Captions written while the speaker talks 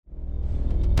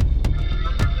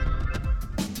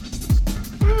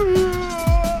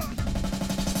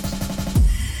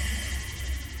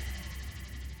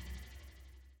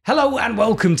Hello and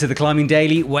welcome to the Climbing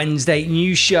Daily Wednesday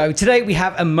news show. Today we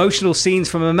have emotional scenes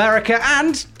from America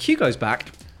and Hugo's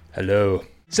back. Hello.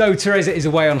 So Teresa is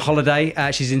away on holiday.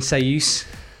 She's in Sayus.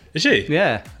 Is she?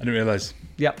 Yeah. I didn't realise.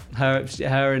 Yep.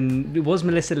 Her and it was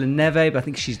Melissa Leneve, but I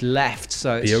think she's left.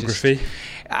 So it's Biography?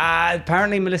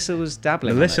 Apparently Melissa was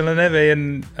dabbling. Melissa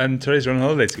Leneve and Teresa are on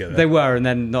holiday together. They were, and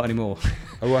then not anymore.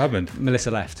 Oh, what happened?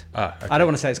 Melissa left. Okay. I don't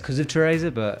want to say it's because of Teresa,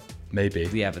 but maybe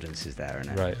the evidence is there.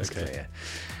 Isn't it? Right. It's Okay. clear.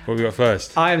 What have we got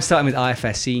first? I am starting with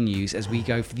IFSC news as we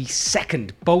go for the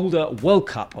second Boulder World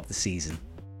Cup of the season.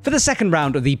 For the second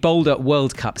round of the Boulder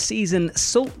World Cup season,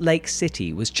 Salt Lake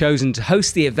City was chosen to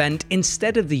host the event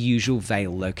instead of the usual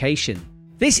Vail location.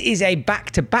 This is a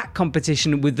back-to-back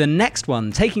competition with the next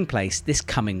one taking place this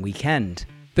coming weekend.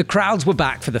 The crowds were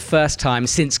back for the first time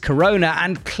since Corona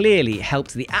and clearly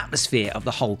helped the atmosphere of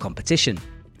the whole competition.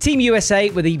 Team USA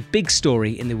were the big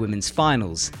story in the women's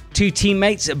finals. Two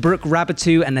teammates, Brooke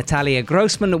Raboutou and Natalia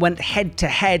Grossman, went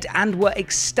head-to-head and were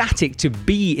ecstatic to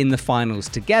be in the finals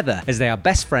together as they are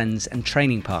best friends and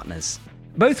training partners.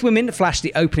 Both women flashed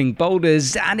the opening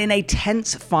boulders and in a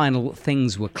tense final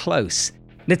things were close.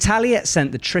 Natalia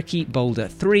sent the tricky boulder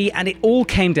 3 and it all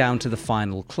came down to the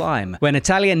final climb, where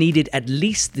Natalia needed at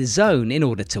least the zone in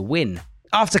order to win.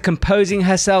 After composing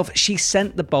herself, she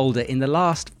sent the boulder in the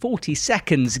last 40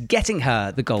 seconds, getting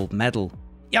her the gold medal.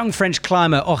 Young French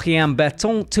climber Aurélien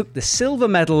Berton took the silver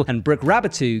medal and Brooke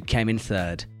Raboutou came in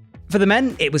third. For the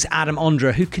men, it was Adam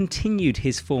Ondra who continued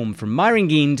his form from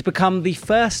Meiringen to become the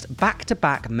first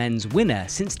back-to-back men's winner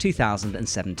since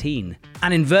 2017.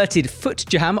 An inverted foot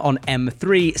jam on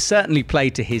M3 certainly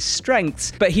played to his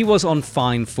strengths, but he was on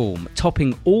fine form,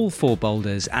 topping all 4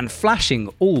 boulders and flashing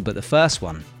all but the first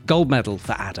one. Gold medal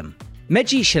for Adam.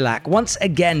 Mehdi Chilak once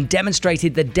again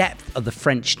demonstrated the depth of the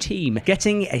French team,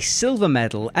 getting a silver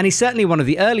medal, and he's certainly one of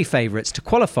the early favourites to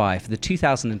qualify for the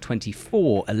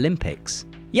 2024 Olympics.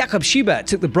 Jakob Schubert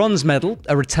took the bronze medal,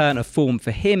 a return of form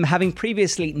for him, having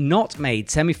previously not made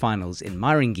semi-finals in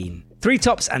Meiringen. 3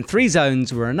 tops and 3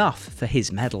 zones were enough for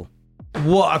his medal.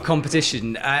 What a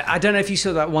competition. I don't know if you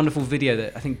saw that wonderful video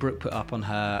that I think Brooke put up on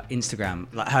her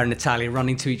Instagram, like her and Natalia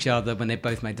running to each other when they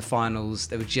both made the finals.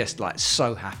 They were just like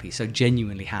so happy, so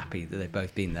genuinely happy that they've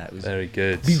both been there. It was very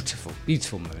good.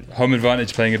 Beautiful moment. Home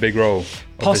advantage playing a big role.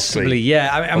 Possibly,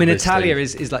 yeah. I mean, Natalia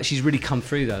is like, she's really come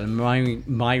through though. And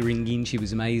Meiringen, she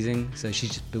was amazing. So she's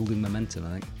just building momentum,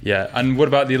 I think. Yeah, and what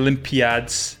about the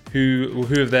Olympiads? Who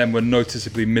of them were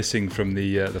noticeably missing from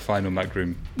the final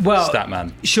Macroom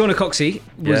Statman? Shauna Coxey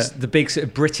was the big sort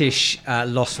of British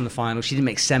loss from the final. She didn't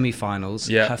make semi-finals.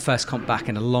 Yeah. Her first comp back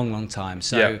in a long time.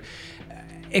 So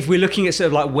if we're looking at sort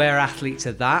of like where athletes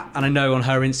are that, and I know on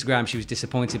her Instagram she was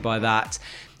disappointed by that,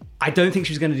 I don't think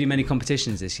she was going to do many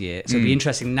competitions this year. So it'll be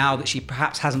interesting now that she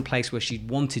perhaps hasn't placed where she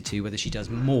wanted to, whether she does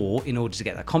more in order to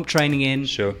get that comp training in.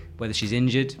 Sure. Whether she's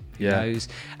injured, who knows.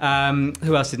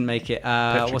 Who else didn't make it?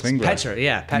 Petra, Petra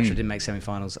didn't make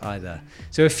semi-finals either.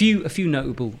 So a few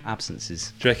notable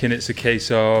absences. Do you reckon it's a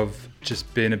case of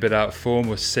just being a bit out of form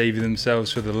or saving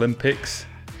themselves for the Olympics?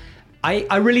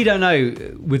 I really don't know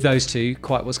with those two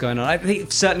quite what's going on. I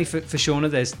think certainly for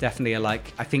Shauna, there's definitely I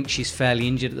think she's fairly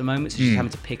injured at the moment, so she's having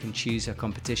to pick and choose her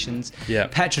competitions. Yeah.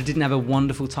 Petra didn't have a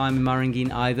wonderful time in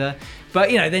Meiringen either.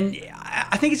 But, then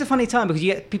I think it's a funny time because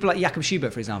you get people like Jakob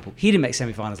Schubert, for example. He didn't make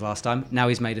semi-finals last time. Now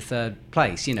he's made a 3rd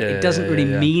place. It doesn't really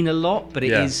mean a lot, but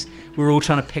it is. We're all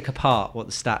trying to pick apart what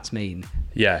the stats mean.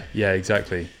 Yeah,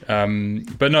 exactly.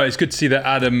 But no, it's good to see that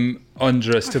Adam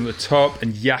Ondra is still at the top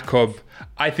and Jakob.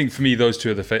 I think for me, those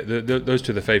two are the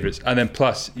favourites, and then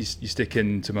plus you stick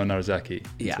in Timon Narazaki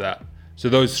into that. So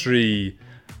those 3,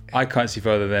 I can't see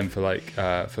further than for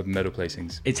medal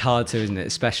placings. It's hard to, isn't it?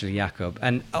 Especially Jakob.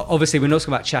 And obviously, we're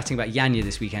not chatting about Janja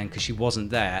this weekend because she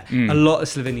wasn't there. A lot of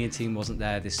Slovenian team wasn't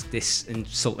there this in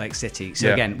Salt Lake City.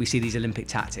 So again, we see these Olympic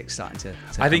tactics starting to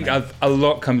I think a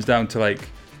lot comes down to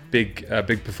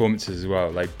big performances as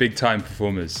well, like big time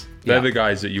performers. They're the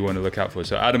guys that you want to look out for.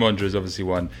 So Adam Ondra is obviously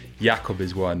one. Jakob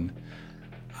is one.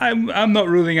 I'm not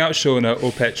ruling out Shauna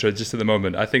or Petra just at the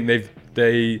moment. I think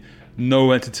they know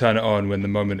when to turn it on when the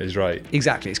moment is right.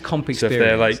 Exactly, it's comp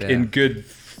experience. So if they're in good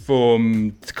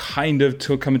form, kind of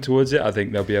coming towards it, I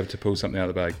think they'll be able to pull something out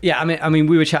of the bag. Yeah, I mean,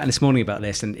 we were chatting this morning about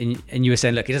this, and you were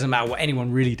saying, look, it doesn't matter what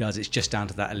anyone really does; it's just down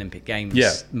to that Olympic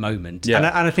Games moment. Yeah, and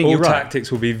I think all you're right.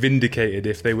 tactics will be vindicated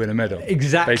if they win a medal.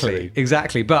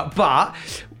 Exactly. But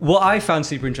what I found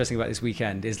super interesting about this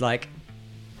weekend is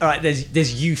all right,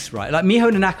 there's youth, right? Like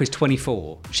Miho Nanako is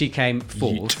 24. She came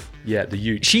 4th. Ute. Yeah, the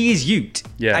Ute. She is Ute.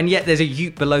 Yeah. And yet there's a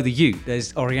Ute below the Ute.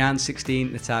 There's Oriane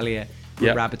 16, Natalia,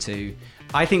 Raboutou.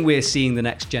 I think we're seeing the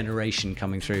next generation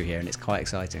coming through here, and it's quite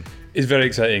exciting. It's very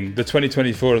exciting. The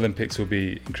 2024 Olympics will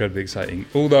be incredibly exciting.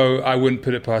 Although I wouldn't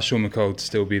put it past Sean McColl to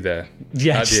still be there.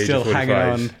 Yeah, at the age still of 45.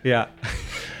 hanging on. Yeah.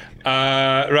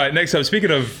 Right, next up,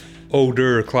 speaking of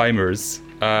older climbers,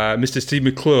 Mr. Steve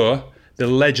McClure, the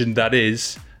legend that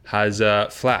is, has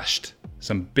flashed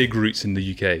some big routes in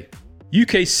the UK.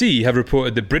 UKC have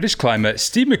reported that British climber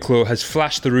Steve McClure has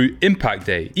flashed the route Impact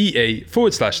Day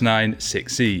EA/9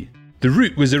 6C. The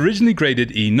route was originally graded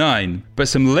E9, but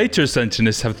some later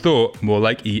ascensionists have thought more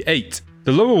like E8.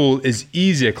 The lower wall is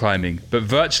easier climbing, but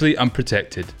virtually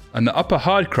unprotected, and the upper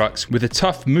hard crux with a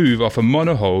tough move off a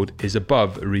monohold is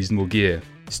above reasonable gear.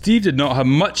 Steve did not have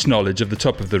much knowledge of the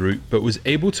top of the route, but was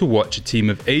able to watch a team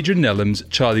of Adrian Nellums,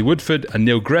 Charlie Woodford and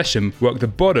Neil Gresham work the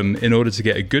bottom in order to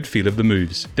get a good feel of the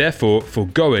moves, therefore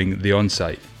foregoing the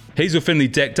on-site. Hazel Finley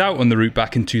decked out on the route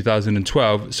back in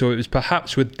 2012, so it was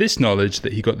perhaps with this knowledge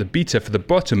that he got the beta for the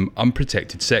bottom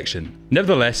unprotected section.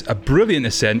 Nevertheless, a brilliant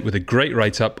ascent with a great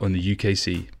write-up on the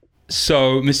UKC.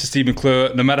 So, Mr. Steve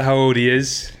McClure, no matter how old he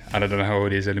is, and I don't know how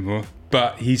old he is anymore,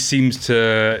 but he seems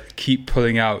to keep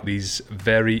pulling out these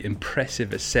very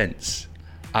impressive ascents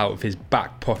out of his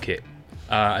back pocket.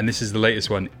 And this is the latest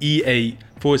one,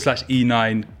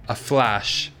 E8/E9, a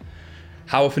flash.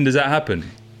 How often does that happen?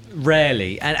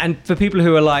 Rarely. And for people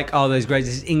who are like, oh, those grades,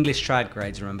 this is English trad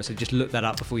grades, remember, so just look that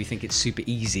up before you think it's super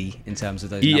easy in terms of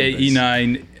those E8,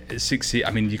 numbers. E9, 6C,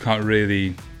 I mean, you can't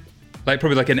really, like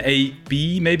probably like an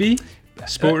 8B maybe?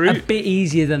 Sport route? A bit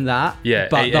easier than that. Yeah,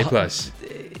 but 8A plus.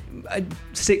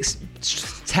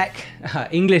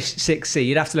 English 6C,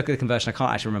 you'd have to look at the conversion. I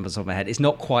can't actually remember off the top of my head. It's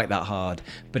not quite that hard,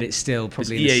 but it's still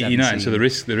probably It's in E8, the 9, 17. so the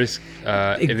risk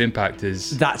of impact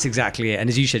is... That's exactly it. And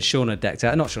as you said, Shauna decked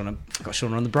out. Not Shauna, I've got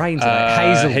Shauna on the brain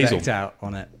today. Hazel decked out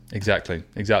on it. Exactly.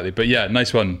 But yeah,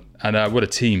 nice one. And what a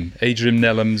team. Adrian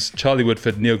Nellums, Charlie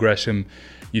Woodford, Neil Gresham.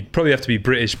 You'd probably have to be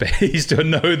British based to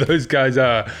know who those guys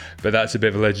are, but that's a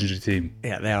bit of a legendary team.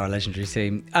 Yeah, they are a legendary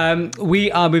team.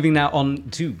 We are moving now on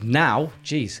to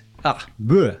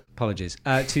apologies,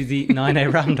 to the 9A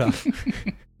roundoff.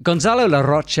 Gonzalo La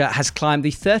Rocha has climbed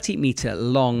the 30-metre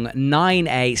long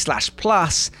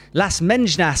 9A/plus Las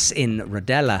Menjas in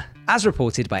Rodella, as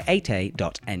reported by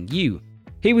 8A.nu.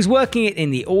 He was working it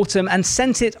in the autumn and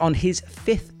sent it on his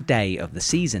 5th day of the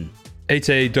season.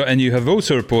 8A.nu have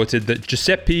also reported that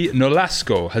Giuseppe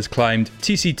Nolasco has climbed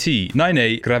TCT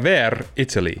 9A Gravere,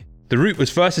 Italy. The route was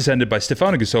first ascended by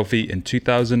Stefano Ghisolfi in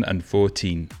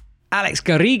 2014. Alex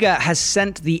Garriga has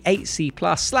sent the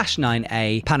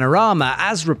 8C+/9A Panorama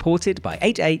as reported by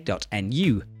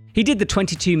 8A.nu. He did the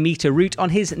 22-metre route on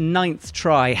his 9th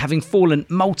try, having fallen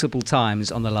multiple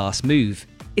times on the last move.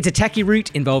 It's a techie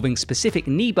route involving specific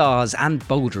knee bars and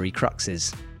bouldery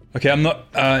cruxes. Okay, I'm not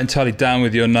entirely down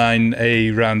with your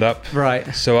 9A roundup.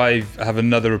 Right. So I have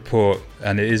another report,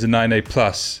 and it is a 9A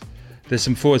plus. There's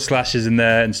some forward slashes in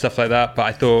there and stuff like that, but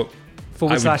I thought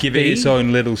I would give it its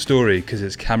own little story because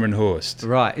it's Cameron Horst.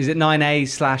 Right. Is it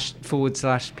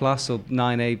 9A//plus or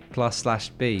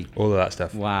 9A+/B? All of that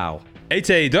stuff. Wow.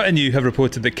 8A.nu have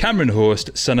reported that Cameron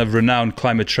Horst, son of renowned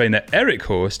climber trainer Eric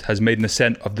Horst, has made an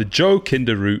ascent of the Joe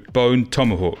Kinder route Bone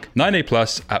Tomahawk, 9A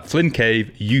plus at Flynn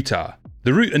Cave, Utah.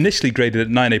 The route initially graded at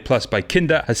 9A plus by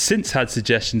Kinder has since had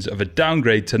suggestions of a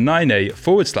downgrade to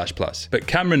 9A/plus, but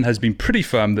Cameron has been pretty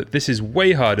firm that this is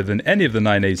way harder than any of the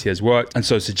 9As he has worked, and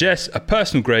so suggests a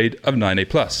personal grade of 9A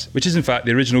plus, which is in fact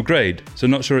the original grade, so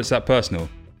not sure it's that personal.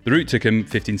 The route took him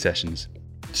 15 sessions.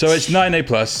 So it's 9A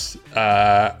plus.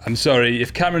 I'm sorry,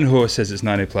 if Cameron Horst says it's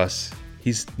 9A plus,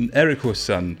 he's Eric Horst's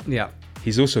son. Yeah.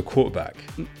 He's also a quarterback.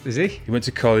 Is he? He went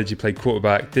to college, he played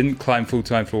quarterback, didn't climb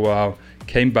full-time for a while,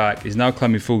 came back, is now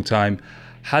climbing full-time,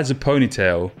 has a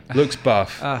ponytail, looks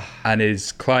buff, and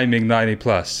is climbing 9A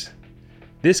plus.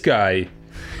 This guy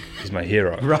is my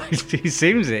hero. Right, he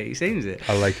seems it.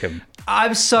 I like him.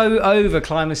 I'm so over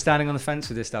climbers standing on the fence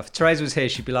with this stuff. If Therese was here,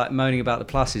 she'd be like moaning about the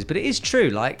pluses, but it is true.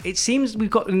 Like, it seems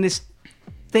we've got in this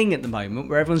thing at the moment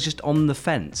where everyone's just on the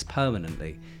fence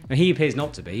permanently. And he appears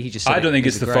not to be. He just. I don't think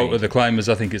it's the fault of the climbers.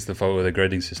 I think it's the fault of the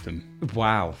grading system.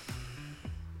 Wow.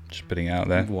 Just putting it out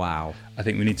there. Wow. I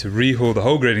think we need to rehaul the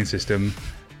whole grading system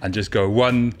and just go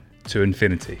 1 to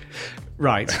infinity.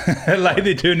 Right. Like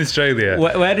they do in Australia.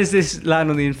 Where does this land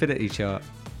on the infinity chart?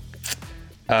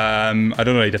 I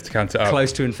don't know. You'd have to count it up.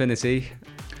 Close to infinity.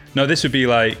 No, this would be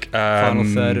like Final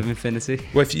third of infinity.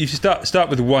 Well, if you start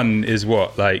with 1 is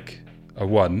what, like a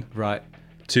 1. Right.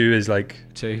 2 is like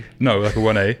 2. No, like a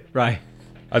 1A. Right.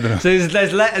 I don't know. So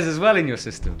there's letters as well in your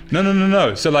system.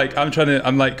 No. So like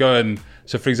I'm like going.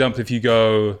 So for example, if you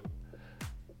go,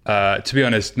 to be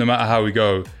honest, no matter how we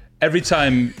go, every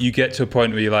time you get to a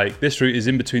point where you're like, this route is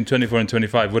in between 24 and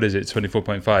 25. What is it? It's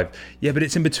 24.5. Yeah, but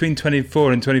it's in between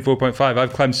 24 and 24.5.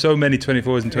 I've climbed so many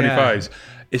 24s and 25s. Yeah.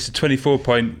 It's a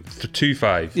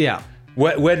 24.25. Yeah.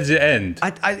 Where does it end?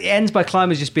 It ends by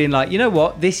climbers just being like, you know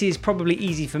what, this is probably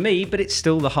easy for me, but it's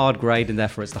still the hard grade, and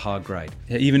therefore it's the hard grade.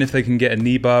 Yeah, even if they can get a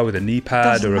knee bar with a knee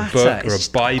pad or a book or a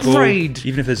Bible,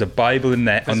 even if there's a Bible on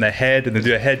their head and they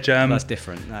do a head jam. That's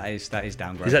different. That is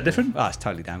downgradable. Is that different? Oh, it's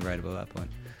totally downgradable at that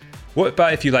point. What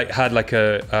about if you had like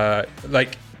a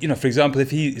for example,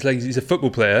 if he's a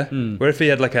football player, where if he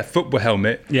had like a football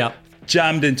helmet,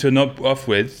 jammed into a knob off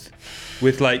with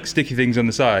like sticky things on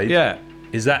the side,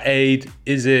 is that aid?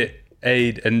 Is it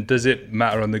aid? And does it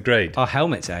matter on the grade? Are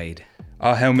helmets aid?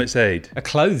 Are helmets aid? Are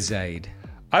clothes aid?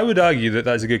 I would argue that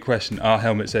that's a good question. Are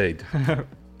helmets aid?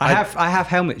 I have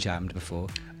helmet jammed before.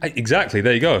 Exactly.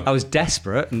 There you go. I was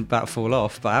desperate and about to fall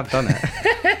off, but I have done it.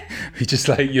 You just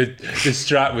the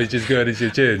strap was just going into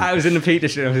your chin. I was in the peak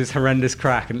district. It was this horrendous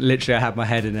crack, and literally I had my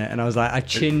head in it, and I was like, I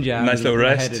chin jammed. Nice little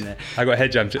rest. Head in it. I got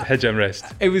head jam rest.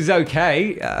 It was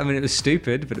okay. I mean, it was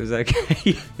stupid, but it was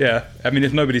okay. Yeah. I mean,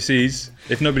 if nobody's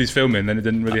filming, then it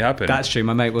didn't really happen. That's true.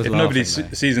 My mate was if laughing.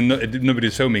 If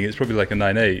nobody's filming, it's probably like a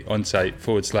 9.8 on site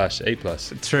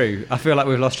 /8+. True. I feel like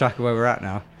we've lost track of where we're at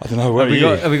now. I don't know.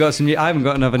 Have we got some new? I haven't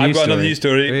got another news story. I've got another news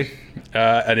story,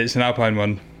 and it's an Alpine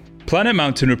one. Planet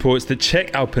Mountain reports that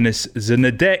Czech alpinists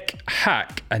Zdeněk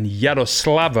Hák and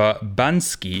Jaroslava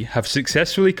Bansky have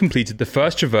successfully completed the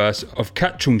first traverse of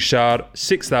Kachung-Char,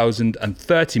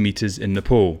 6,030 meters in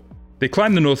Nepal. They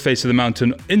climbed the north face of the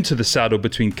mountain into the saddle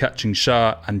between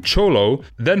Kachung-Char and Cholo,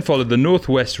 then followed the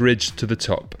northwest ridge to the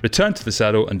top, returned to the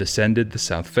saddle and descended the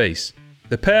south face.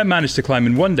 The pair managed to climb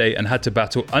in one day and had to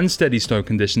battle unsteady snow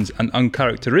conditions and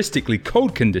uncharacteristically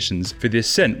cold conditions for the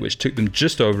ascent, which took them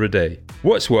just over a day.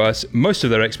 What's worse, most of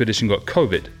their expedition got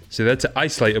COVID, so they had to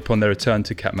isolate upon their return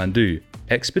to Kathmandu.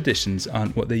 Expeditions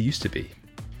aren't what they used to be.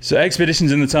 So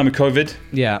expeditions in the time of COVID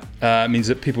means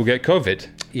that people get COVID.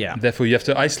 Yeah. Therefore, you have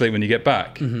to isolate when you get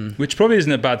back, which probably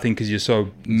isn't a bad thing because you're so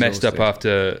messed up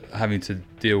after having to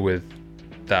deal with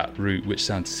that route, which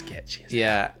sounds sketchy.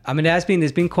 Yeah, I mean, there's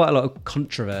been quite a lot of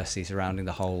controversy surrounding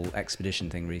the whole expedition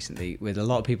thing recently, with a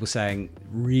lot of people saying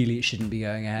really it shouldn't be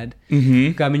going ahead. I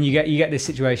mean, you get this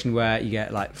situation where you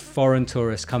get like foreign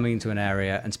tourists coming into an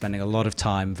area and spending a lot of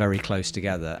time very close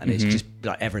together, and it's just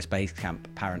like Everest Base Camp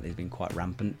apparently has been quite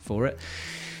rampant for it.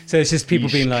 So it's just people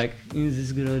being like, is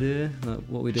this a good idea? Like,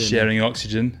 what are we doing? Sharing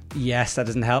oxygen. Yes, that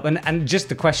doesn't help. And just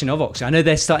the question of oxygen. I know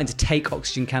they're starting to take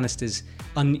oxygen canisters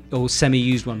or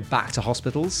semi-used one back to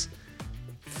hospitals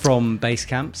from base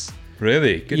camps.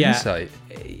 Really? Good insight.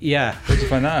 Yeah. Where did you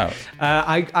find that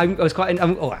out? I was quite...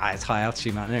 it's high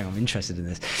altitude mountaineering. I'm interested in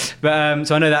this. But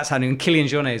so I know that's happening. And Kilian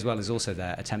Jornet as well is also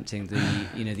there attempting the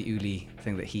Uli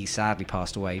thing that he sadly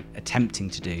passed away attempting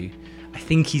to do. I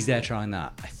think he's there trying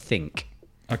that. I think.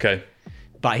 Okay.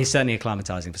 But he's certainly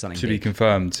acclimatizing for something to big. be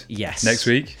confirmed. Yes. Next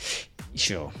week?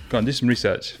 Sure. Go on, do some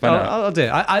research. Find out. I'll do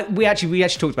it. We actually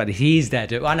talked about it. He is there. I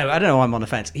don't know why I'm on the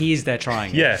fence. He is there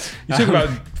trying. Yeah. You talk about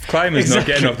climbers not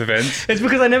getting off the fence. It's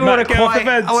because I never want to quite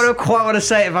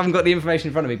say it if I haven't got the information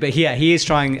in front of me. But yeah, he is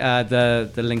trying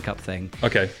the link up thing.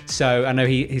 Okay. So I know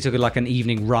he took like an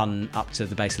evening run up to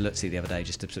the base of Lutzi the other day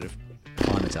just to sort of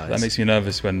climatize. That makes me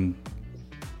nervous when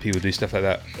people do stuff like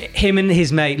that. Him and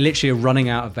his mate literally are running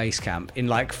out of base camp in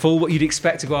like full what you'd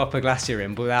expect to go up a glacier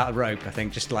in, but without a rope. I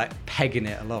think just like pegging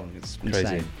it along. It's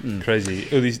insane.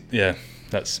 Crazy.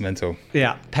 That's mental.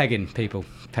 Yeah, pegging people.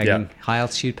 High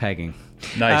altitude pegging.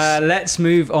 Nice. Let's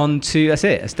move on to... That's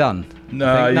it. It's done.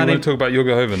 No, you want to talk about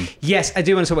Jorgehoven? Yes, I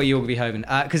do want to talk about Jorgehoven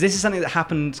because this is something that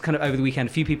happened kind of over the weekend.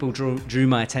 A few people drew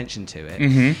my attention to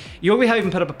it.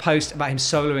 Jorgehoven put up a post about him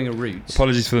soloing a route.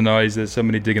 Apologies for the noise. There's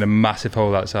somebody digging a massive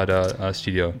hole outside our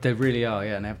studio. They really are,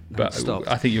 yeah. And but stopped.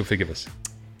 I think you'll forgive us.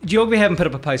 Jorgehoven put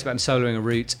up a post about him soloing a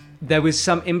route. There was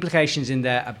some implications in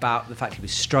there about the fact he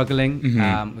was struggling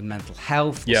with mental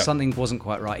health. Or something wasn't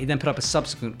quite right. He then put up a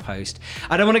subsequent post.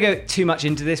 I don't want to go too much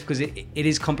into this because it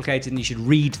is complicated and you should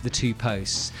read the two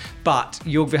posts. But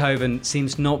Jorgehoven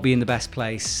seems to not be in the best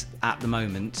place at the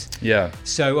moment. Yeah.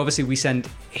 So obviously we send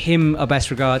him our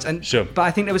best regards. But I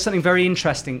think there was something very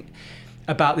interesting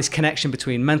about this connection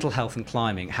between mental health and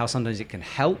climbing, how sometimes it can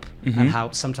help and how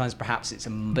sometimes perhaps it's a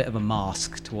bit of a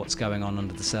mask to what's going on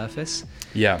under the surface.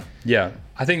 Yeah.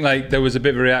 I think like there was a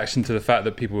bit of a reaction to the fact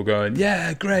that people were going,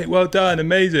 yeah, great, well done,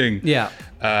 amazing. Yeah.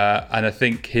 And I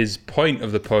think his point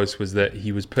of the post was that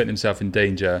he was putting himself in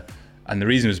danger, and the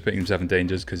reason he was putting himself in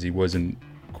danger is because he wasn't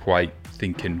quite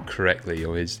thinking correctly,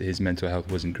 or his mental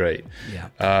health wasn't great. Yeah.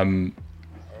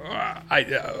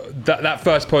 That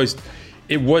first post,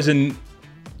 it wasn't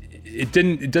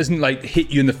it doesn't like hit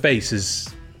you in the face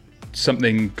as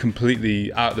something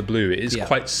completely out of the blue. It is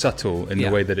quite subtle in the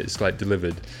way that it's like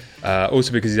delivered.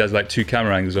 Also because he has like 2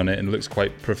 camera angles on it and it looks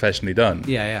quite professionally done.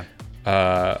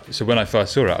 So when I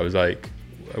first saw it, I was like,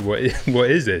 what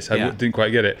is this? I didn't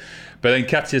quite get it. But then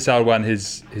Katya Salwan,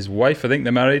 his wife, I think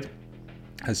they're married,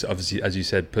 has obviously, as you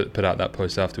said, put out that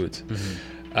post afterwards.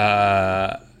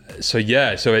 So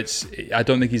it's, I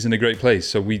don't think he's in a great place.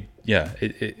 So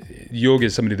Jorg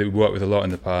is somebody that we've worked with a lot in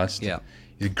the past.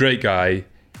 He's a great guy,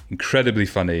 incredibly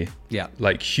funny,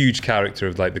 like huge character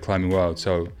of like the climbing world.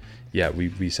 So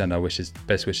we send our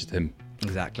best wishes to him.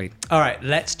 Exactly. All right,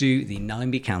 let's do the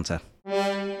 9B counter.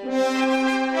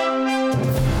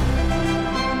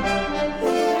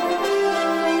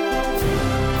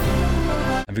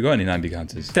 Have we got any 9B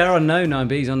counters? There are no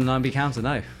 9Bs on the 9B counter,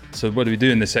 no. So what do we do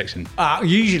in this section?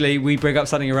 Usually we bring up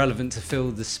something irrelevant to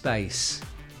fill the space.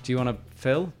 Do you want to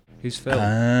fill? Who's Phil?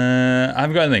 I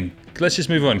haven't got anything. Let's just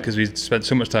move on because we've spent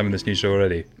so much time on this new show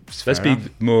already. Let's be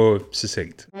more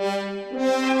succinct.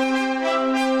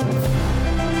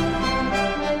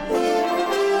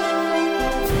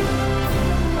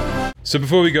 So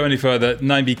before we go any further,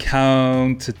 9B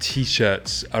counter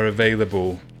t-shirts are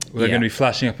available. They're going to be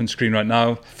flashing up on screen right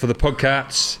now. For the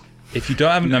podcasts, if you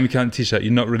don't have a 9B counter t-shirt,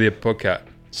 you're not really a podcat.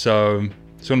 So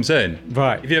that's what I'm saying.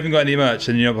 Right. If you haven't got any merch,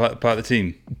 then you're not part of the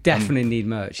team. Definitely need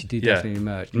merch. You do definitely need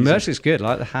merch. Merch looks good. I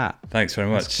like the hat. Thanks very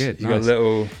much. That's good. You got a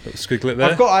little squigglet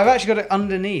there? I've actually got it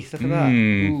underneath. Look at that.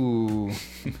 Ooh.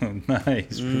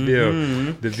 Nice.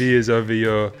 Reveal. The V is over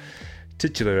your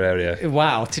titular area.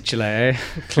 Wow, titular.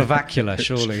 Clavicula,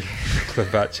 surely.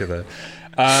 Clavicula.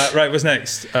 Right, what's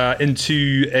next?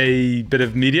 Into a bit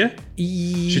of media? Should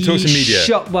we talk some media?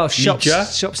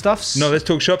 Shop stuffs? No, let's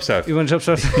talk shop stuff. You want shop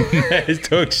stuff? Let's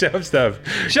talk shop stuff.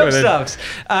 Shop stuffs.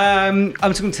 I'm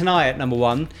talking Tenaya at number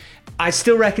 1. I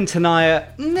still reckon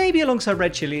Tenaya, maybe alongside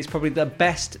Red Chili, is probably the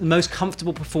best, most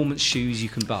comfortable performance shoes you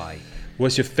can buy.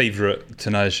 What's your favourite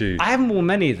Tenaya shoe? I haven't worn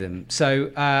many of them.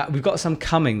 So we've got some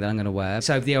coming that I'm going to wear.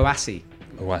 So the Oasi.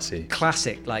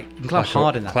 Classic, like you can climb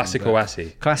hard in that. Classic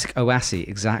Oasi. Classic Oasi,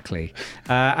 exactly.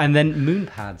 And then moon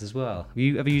pads as well. Have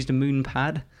you ever used a moon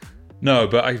pad? No,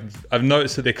 but I've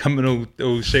noticed that they come in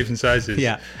all shapes and sizes.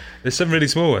 Yeah. There's some really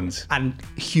small ones. And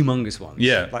humongous ones.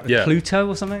 Yeah. Like the Pluto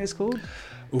or something it's called.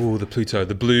 Oh, the Pluto,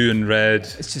 the blue and red.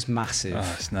 It's just massive.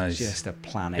 Oh, it's nice. Just a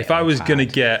planet. If I was going to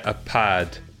get a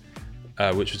pad,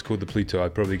 which was called the Pluto,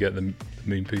 I'd probably get the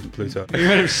moon Pluto. You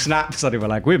might have snapped suddenly. We're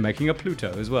like, we're making a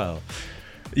Pluto as well.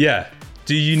 Yeah.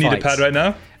 Do you need a pad right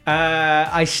now?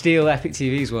 I steal Epic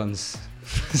TV's ones.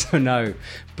 So no.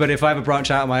 But if I ever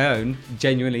branch out on my own,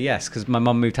 genuinely yes, because my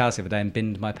mum moved house the other day and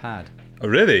binned my pad. Oh,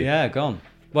 really? Yeah, gone.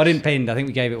 Well, I didn't binned. I think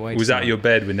we gave it away. Was that your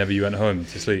bed whenever you went home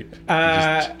to sleep?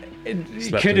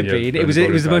 It could have been. It was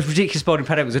the most ridiculous body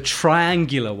pad. It was a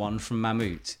triangular one from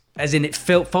Mammut. As in, it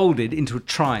folded into a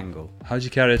triangle. How did you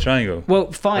carry a triangle?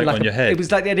 Well, fine. Like on your head? It was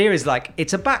like, the idea is like,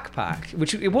 it's a backpack,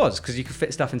 which it was, because you could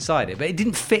fit stuff inside it. But it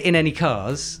didn't fit in any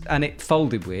cars, and it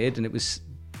folded weird, and it was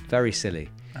very silly.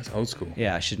 That's old school.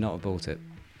 Yeah, I should not have bought it.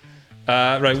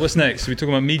 Right, what's next? Are we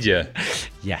talking about media?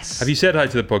 Yes. Have you said hi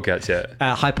to the podcast yet?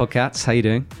 Hi, podcasts. How you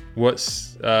doing?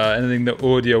 What's anything that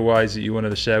audio-wise that you wanted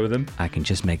to share with them? I can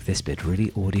just make this bit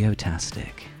really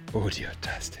audio-tastic.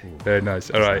 Audio-tastic. Very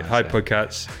nice. All right. Hi,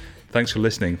 podcasts. Thanks for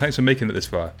listening. Thanks for making it this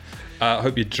far. I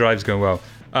hope your drive's going well.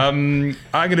 I'm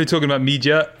going to be talking about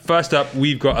media. First up,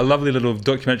 we've got a lovely little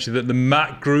documentary that the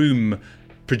Matt Groom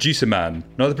producer man,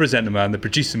 not the presenter man, the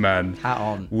producer man, hat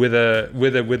on, with a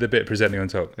bit of presenting on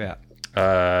top.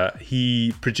 Yeah.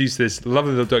 He produced this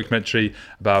lovely little documentary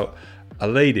about a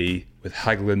lady with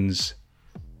Haglund's,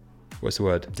 what's the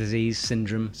word?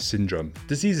 Syndrome.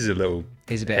 Disease is a little...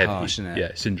 Is a bit heavy. harsh, isn't it?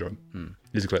 Yeah, syndrome.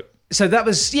 Here's a clip. So that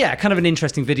was, kind of an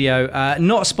interesting video.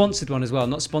 Not a sponsored one as well,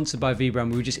 not sponsored by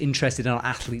Vibram. We were just interested in our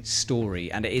athlete's story,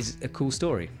 and it is a cool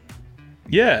story.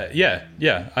 Yeah.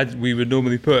 We would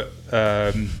normally put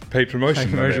paid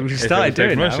promotion. We started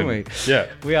doing that, haven't we? Yeah.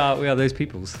 We are those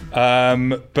peoples.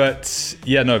 But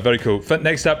yeah, no, very cool.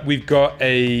 Next up, we've got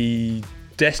a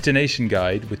destination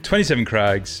guide with 27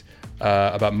 crags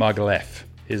about Margalef.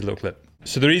 Here's a little clip.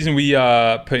 So the reason we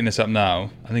are putting this up now,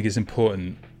 I think it's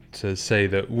important to say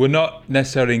that we're not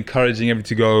necessarily encouraging everyone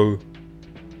to go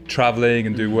traveling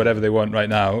and do whatever they want right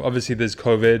now. Obviously, there's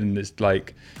COVID and it's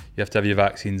like you have to have your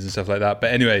vaccines and stuff like that.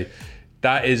 But anyway,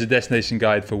 that is a destination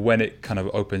guide for when it kind of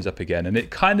opens up again. And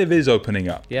it kind of is opening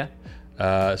up. Yeah.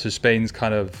 So Spain's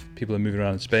kind of, people are moving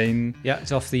around in Spain. Yeah,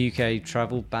 it's off the UK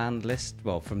travel ban list.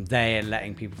 Well, from there,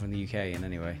 letting people from the UK in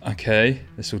anyway. Okay,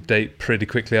 this will date pretty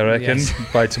quickly, I reckon, Yes.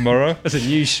 by tomorrow. It's a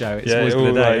news show. It's Yeah, always it been a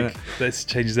all, day, isn't like, it? this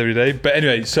changes every day. But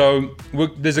anyway, so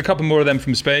there's a couple more of them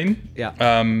from Spain. Yeah.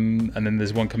 And then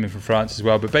there's one coming from France as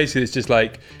well. But basically, it's just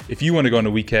like, if you want to go on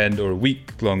a weekend or a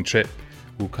week-long trip,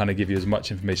 we'll kind of give you as much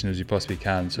information as you possibly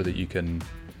can so that you can,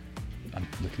 I'm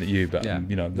looking at you, but Yeah. I'm,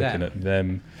 looking at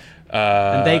them.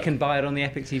 And they can buy it on the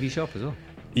Epic TV shop as well.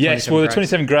 Yes, 27 well, the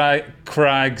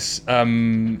Crags. 27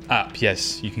 Crags app,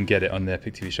 yes, you can get it on the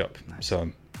Epic TV shop. Nice.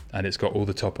 So, and it's got all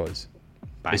the topos. It's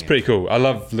Banging. pretty cool. I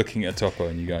love looking at a topo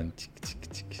and you going. Tick, tick,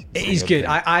 tick, It seeing is good.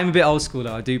 everything. I'm a bit old school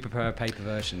though. I do prefer a paper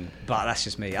version, but that's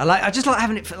just me. I just like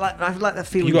having it. I like that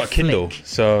feeling. You got a Kindle, flick.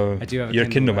 so I do have a you're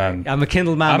Kindle, a Kindle man. mate. I'm a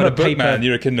Kindle man. I'm but a book paper. man.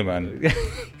 You're a Kindle man.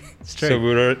 It's true. So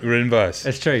we're inverse.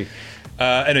 It's true.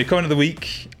 Anyway, comment of the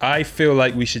week. I feel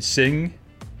like we should sing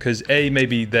because A,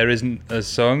 maybe there isn't a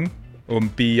song, or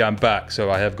B, I'm back. So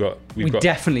We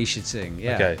definitely should sing.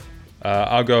 Yeah. Okay.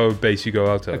 I'll go bass. You go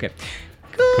alto. Okay.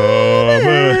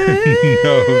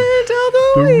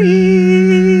 The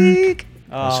week.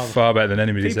 That's far better than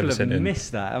anybody's People ever have sent in.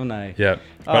 missed that, haven't they? Yeah.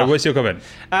 Oh. Right, what's your comment?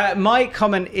 My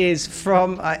comment is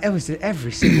from every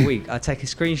single week. I take a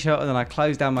screenshot and then I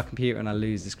close down my computer and I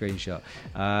lose the screenshot.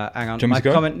 Hang on. Do you want me to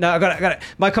go? Comment. No, I got it.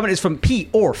 My comment is from P.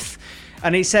 Orth,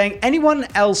 and he's saying, anyone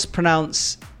else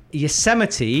pronounce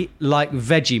Yosemite like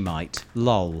Vegemite?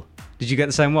 Lol. Did you get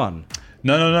the same one?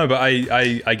 No, but I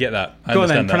get that. I Go on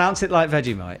then. understand that. Pronounce it like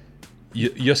Vegemite.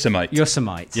 Yosemite.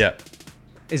 Yosemite. Yeah.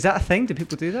 Is that a thing? Do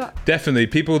people do that? Definitely.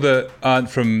 People that aren't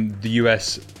from the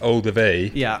US, old of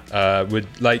A, Yeah. would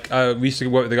like, we used to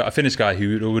work with a Finnish guy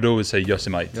who would always say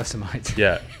Yosemite. Yosemite.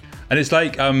 Yeah. And it's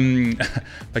like, my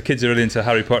kids are really into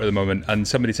Harry Potter at the moment, and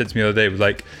somebody said to me the other day, was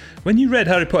like, when you read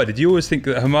Harry Potter, did you always think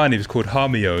that Hermione was called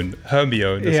Hermione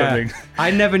or something?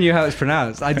 I never knew how it's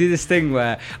pronounced. I do this thing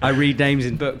where I read names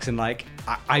in books and like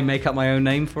I make up my own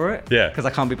name for it. Yeah. Because I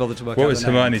can't be bothered to work What out was the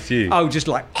name. Hermione to you? Oh, just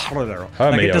like it doesn't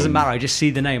Hermione. matter. I just see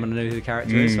the name and I know who the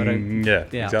character is. So I don't. Yeah,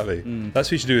 Yeah. exactly. That's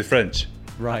what you should do with French.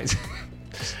 Right.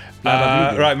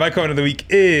 Right, my comment of the week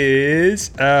is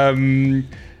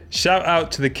shout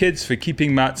out to the kids for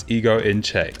keeping Matt's ego in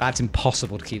check. That's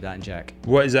impossible to keep that in check.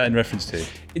 What is that in reference to?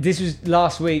 This was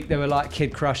last week. There were like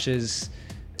kid crushers.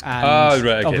 And Oh,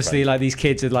 right, okay, obviously, fine. like these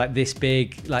kids are like this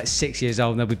big, like 6 years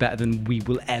old, and they'll be better than we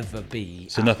will ever be.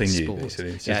 So at nothing new, sport.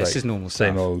 basically. It's Yeah, just it's like just normal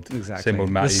same stuff. old- exactly. same old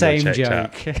Matt the ego same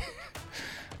check joke.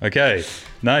 Okay,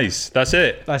 nice. That's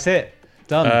it. That's it.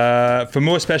 Done. For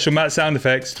more special Matt sound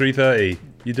effects,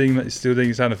 3:30. Still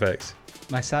doing sound effects?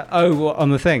 What, on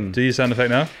the thing. Do your sound effect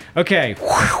now? Okay.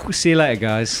 See you later,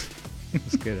 guys.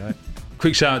 That's good, right?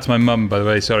 Quick shout out to my mum, by the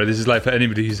way. Sorry, this is like for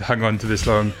anybody who's hung on to this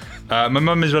long. My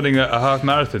mum is running a half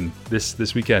marathon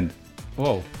this weekend.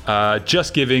 Whoa.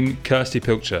 Just giving Kirsty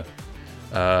Pilcher.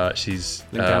 She's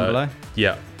Link down below.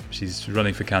 Yeah, she's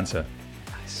running for cancer.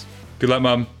 Nice. Good luck,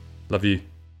 mum. Love you.